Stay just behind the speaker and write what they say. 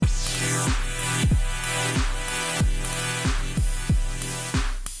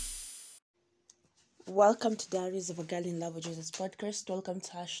Welcome to Diaries of a Girl in Love with Jesus podcast. Welcome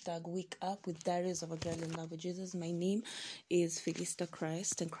to hashtag Week Up with Diaries of a Girl in Love with Jesus. My name is Philista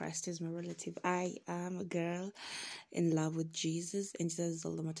Christ, and Christ is my relative. I am a girl in love with Jesus, and Jesus is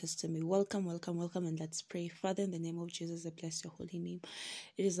all that matters to me. Welcome, and let's pray. Father, in the name of Jesus, I bless your holy name.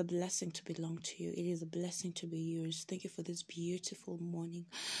 It is a blessing to belong to you. It is a blessing to be yours. Thank you for this beautiful morning,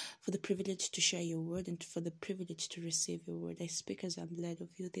 for the privilege to share your word, and for the privilege to receive your word. I speak as I'm led of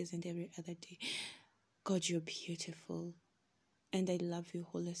you this and every other day. God, you're beautiful, and I love you,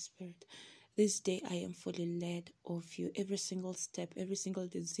 Holy Spirit. This day, I am fully led of you. Every single step, every single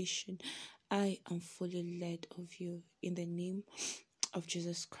decision, I am fully led of you. In the name of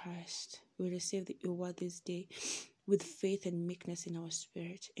Jesus Christ, we receive your word this day with faith and meekness in our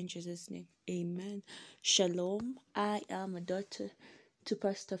spirit. In Jesus' name, amen. Shalom. I am a daughter to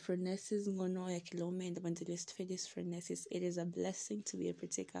Pastor Frenesis Ngono Yakilome and Evangelist Felix Frenesis. It is a blessing to be a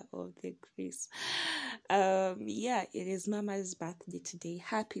partaker of the grace. It is Mama's birthday today.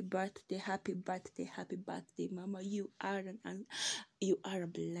 Happy birthday, Mama. You are a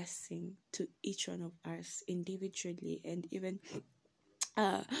blessing to each one of us individually and even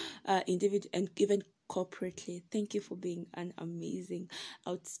corporately. Thank you for being an amazing,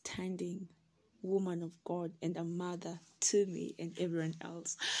 outstanding woman of God and a mother to me and everyone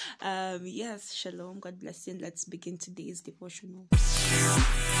else. Shalom. God bless you. Let's begin today's devotional.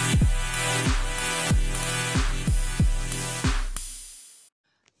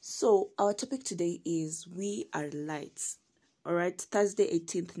 So our topic today is We Are Lights. All right, Thursday,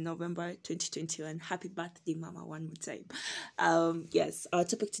 18th November 2021. Happy birthday, Mama, one more time. Our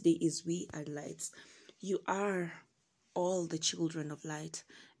topic today is We Are Lights. You are all the children of light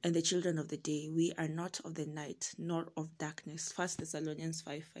and the children of the day. We are not of the night nor of darkness. 1 Thessalonians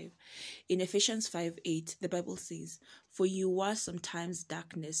 5:5. In Ephesians 5:8, the Bible says, "For you were sometimes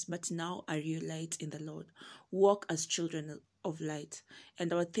darkness, but now are you light in the Lord. Walk as children of light."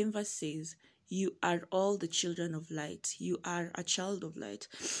 And our theme verse says, "You are all the children of light." You are a child of light.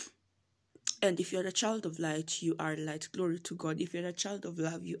 And if you're a child of light, you are light. Glory to God. If you're a child of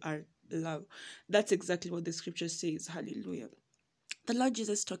love, you are love. That's exactly what the scripture says. Hallelujah. The Lord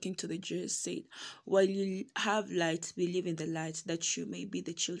Jesus, talking to the Jews, said, "While you have light, believe in the light, that you may be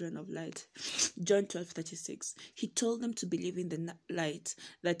the children of light." John 12:36. He told them to believe in the light,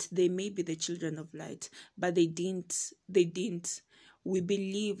 that they may be the children of light. But they didn't. We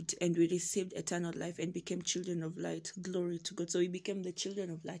believed and we received eternal life and became children of light. Glory to God. So we became the children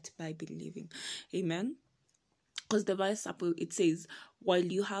of light by believing. Amen. Because the verse up, it says, "While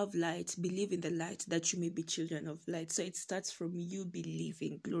you have light, believe in the light, that you may be children of light." So it starts from you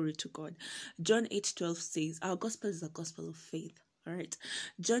believing. Glory to God. John 8:12 says, our gospel is a gospel of faith. All right.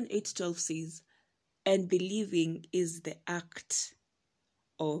 John 8:12 says, "And believing is the act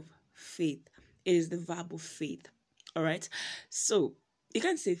of faith." It is the verb of faith. All right. So you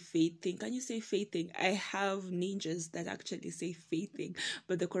can't say faithing. Can you say faithing? I have ninjas that actually say faithing,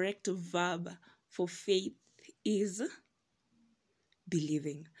 but the correct verb for faith is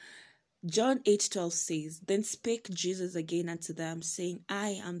believing. John 8:12 says, "Then spake Jesus again unto them, saying,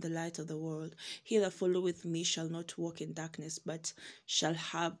 I am the light of the world. He that followeth me shall not walk in darkness, but shall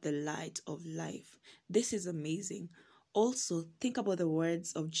have the light of life." This is amazing. Also, think about the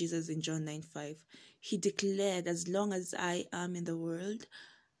words of Jesus in John 9:5. He declared, "As long as I am in the world,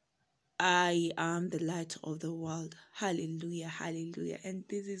 I am the light of the world." Hallelujah, hallelujah. And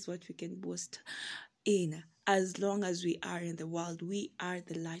this is what we can boast in. As long as we are in the world, we are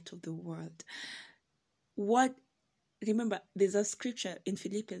the light of the world. Remember, there's a scripture in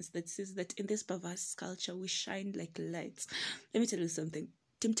Philippians that says that in this perverse culture, we shine like lights. Let me tell you something.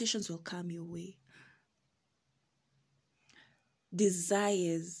 Temptations will come your way.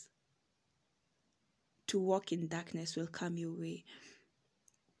 Desires to walk in darkness will come your way.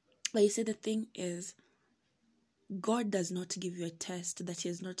 But you see, the thing is, God does not give you a test that He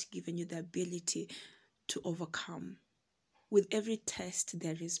has not given you the ability to overcome. With every test,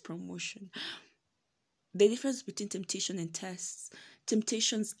 there is promotion. The difference between temptation and tests: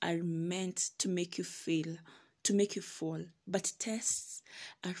 temptations are meant to make you fail, to make you fall, but tests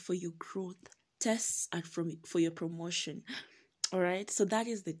are for your growth. Tests are for your promotion. All right? So that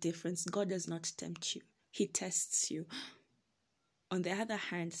is the difference. God does not tempt you. He tests you. On the other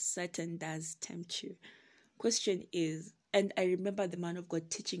hand, Satan does tempt you. Question is, and I remember the man of God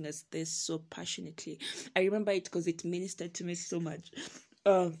teaching us this so passionately. I remember it because it ministered to me so much.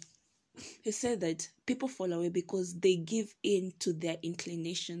 He said that people fall away because they give in to their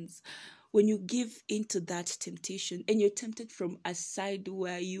inclinations. When you give into that temptation and you're tempted from a side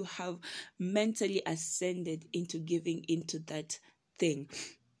where you have mentally ascended into giving into that thing,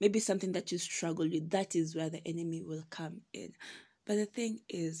 maybe something that you struggle with, that is where the enemy will come in. But the thing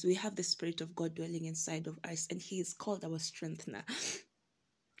is, we have the Spirit of God dwelling inside of us, and He is called our strengthener.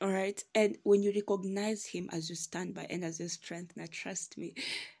 All right? And when you recognize Him as your standby and as your strengthener, trust me,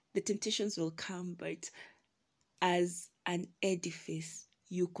 the temptations will come, but as an edifice,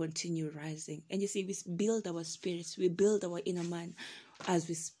 you continue rising. And you see, we build our spirits, we build our inner man as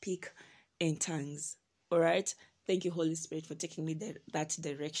we speak in tongues. All right? Thank you, Holy Spirit, for taking me that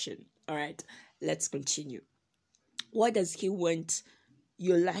direction. All right? Let's continue. What does He want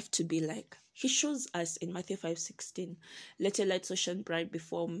your life to be like? He shows us in Matthew 5:16, let your light so shine bright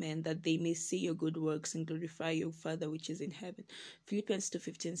before men that they may see your good works and glorify your Father which is in heaven. Philippians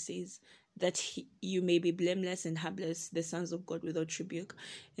 2:15 says that you may be blameless and harmless, the sons of God without rebuke,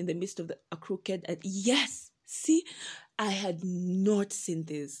 in the midst of a crooked and yes, see, I had not seen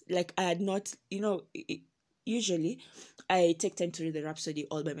this. Like I had not, usually I take time to read the Rhapsody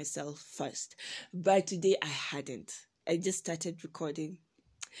all by myself first, but today I hadn't. I just started recording.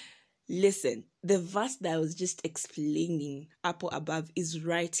 Listen, the verse that I was just explaining up above is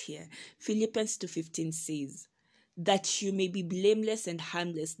right here. Philippians 2:15 says that you may be blameless and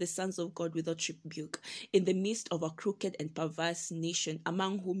harmless, the sons of God without rebuke, in the midst of a crooked and perverse nation,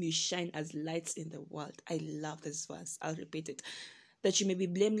 among whom you shine as lights in the world. I love this verse. I'll repeat it. That you may be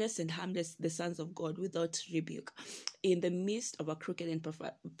blameless and harmless, the sons of God without rebuke, in the midst of a crooked and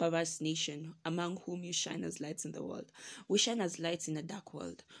perverse nation, among whom you shine as lights in the world. We shine as lights in a dark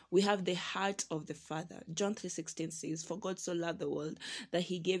world. We have the heart of the Father. John 3:16 says, for God so loved the world that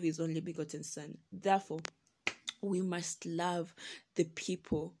He gave His only begotten Son. Therefore, we must love the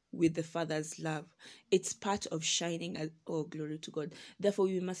people with the Father's love. It's part of shining as, oh, glory to God. Therefore,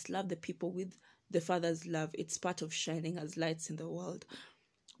 we must love the people with the Father's love. It's part of shining as lights in the world.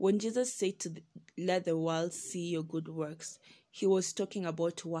 When Jesus said let the world see your good works, He was talking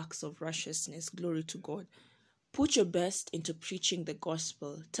about works of righteousness. Glory to God. Put your best into preaching the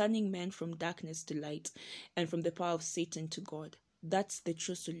gospel, turning men from darkness to light and from the power of Satan to God. That's the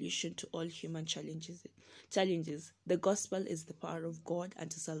true solution to all human challenges. The gospel is the power of God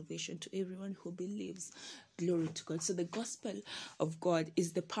unto salvation to everyone who believes. Glory to God. So the gospel of God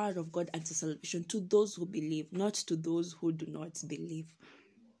is the power of God unto salvation to those who believe, not to those who do not believe.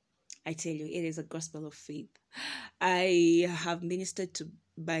 I tell you, it is a gospel of faith. I have ministered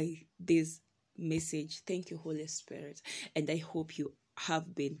by this message. Thank you, Holy Spirit. And I hope you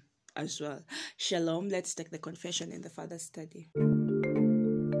have been as well. Shalom. Let's take the confession in the Father study.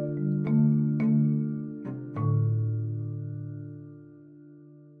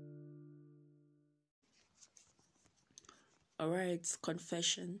 All right,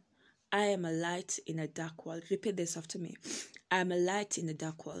 confession. I am a light in a dark world. Repeat this after me. I am a light in a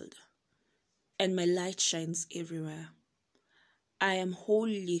dark world, and my light shines everywhere. I am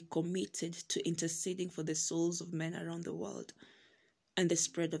wholly committed to interceding for the souls of men around the world and the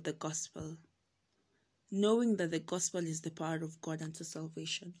spread of the gospel, knowing that the gospel is the power of God unto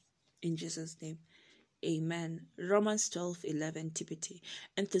salvation. In Jesus' name, amen. Romans 12:11 TPT.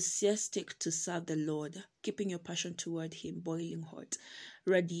 Enthusiastic to serve the Lord, keeping your passion toward Him boiling hot.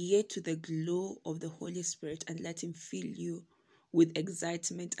 Radiate with the glow of the Holy Spirit and let Him fill you with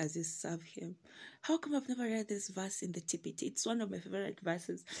excitement as you serve Him. How come I've never read this verse in the TPT? It's one of my favorite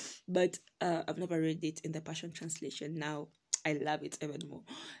verses, but I've never read it in the Passion Translation. Now I love it even more.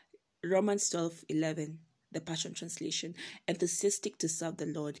 Romans 12:11, the Passion Translation. Enthusiastic to serve the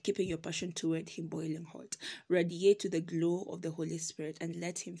Lord, keeping your passion toward Him boiling hot. Radiate to the glow of the Holy Spirit and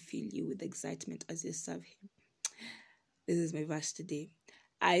let Him fill you with excitement as you serve Him. This is my verse today.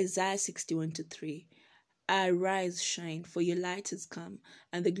 Isaiah 61:3. Arise, shine, for your light is come,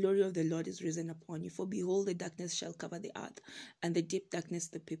 and the glory of the Lord is risen upon you. For behold, the darkness shall cover the earth, and the deep darkness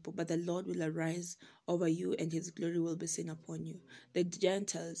the people. But the Lord will arise over you, and His glory will be seen upon you. The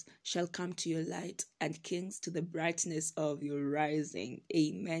Gentiles shall come to your light, and kings to the brightness of your rising.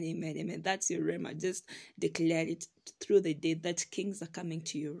 Amen, amen, amen. That's your rhema. Just declare it through the day that kings are coming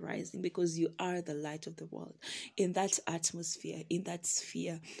to you rising, because you are the light of the world. In that atmosphere, in that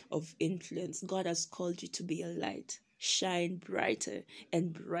sphere of influence, God has called you to be a light. Shine brighter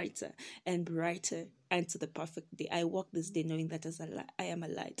and brighter and brighter unto the perfect day. I walk this day knowing that I am a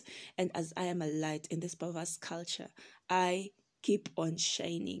light. And as I am a light in this perverse culture, I keep on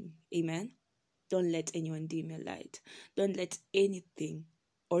shining. Amen. Don't let anyone dim your light. Don't let anything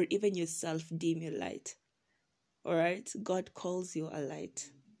or even yourself dim your light. All right? God calls you a light,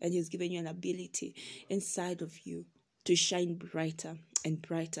 and He's given you an ability inside of you to shine brighter and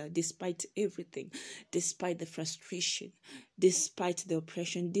brighter despite everything, despite the frustration, despite the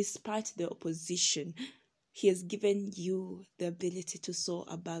oppression, despite the opposition. He has given you the ability to soar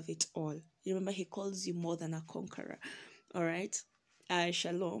above it all. Remember, he calls you more than a conqueror. All right?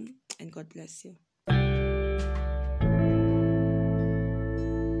 Shalom, and God bless you.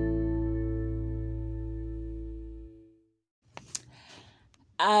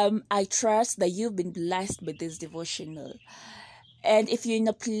 I trust that you've been blessed with this devotional. And if you're in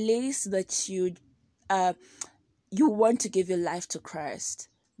a place that you want to give your life to Christ,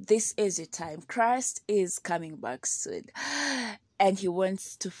 this is your time. Christ is coming back soon, and he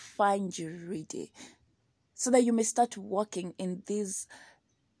wants to find you ready so that you may start walking in this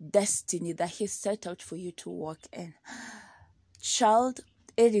destiny that he set out for you to walk in. Child,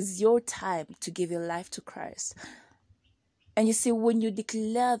 it is your time to give your life to Christ. And you see, when you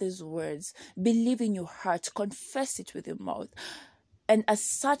declare these words, believe in your heart, confess it with your mouth, and as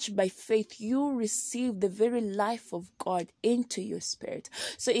such, by faith, you receive the very life of God into your spirit.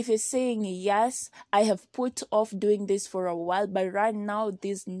 So if you're saying, yes, I have put off doing this for a while, but right now,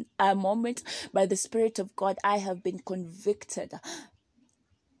 this moment, by the Spirit of God, I have been convicted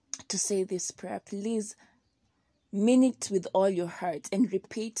to say this prayer. Please mean it with all your heart and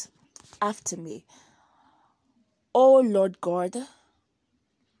repeat after me. Oh Lord God,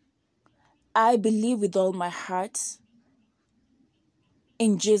 I believe with all my heart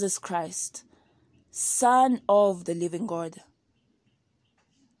in Jesus Christ, Son of the living God.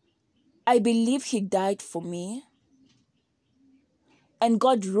 I believe he died for me, and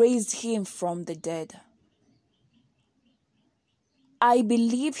God raised him from the dead. I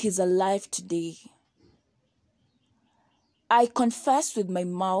believe he's alive today. I confess with my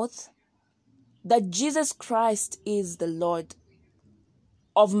mouth that Jesus Christ is the Lord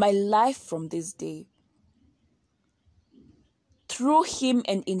of my life from this day. Through him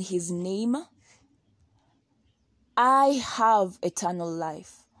and in his name, I have eternal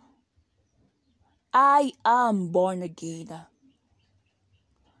life. I am born again.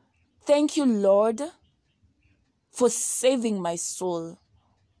 Thank you, Lord, for saving my soul.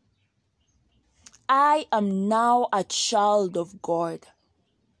 I am now a child of God.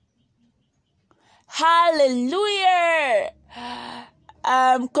 Hallelujah!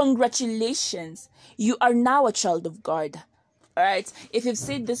 Congratulations. You are now a child of God. All right. If you've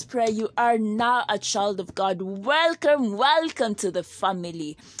said this prayer, you are now a child of God. Welcome to the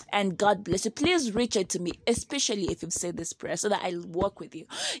family. And God bless you. Please reach out to me, especially if you've said this prayer, so that I'll work with you.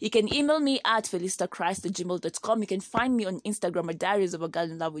 You can email me at felistachrist@gmail.com. You can find me on Instagram at Diaries of a Girl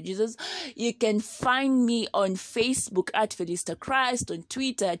in Love with Jesus. You can find me on Facebook at Felista Christ, on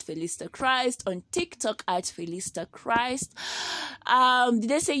Twitter at Felista Christ, on TikTok at Felista Christ.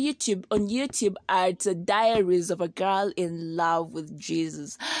 Did I say YouTube? On YouTube at Diaries of a Girl in Love with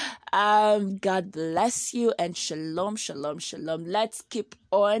Jesus. God bless you, and shalom, shalom, shalom. Let's keep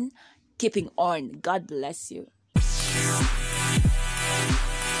on keeping on. God bless you.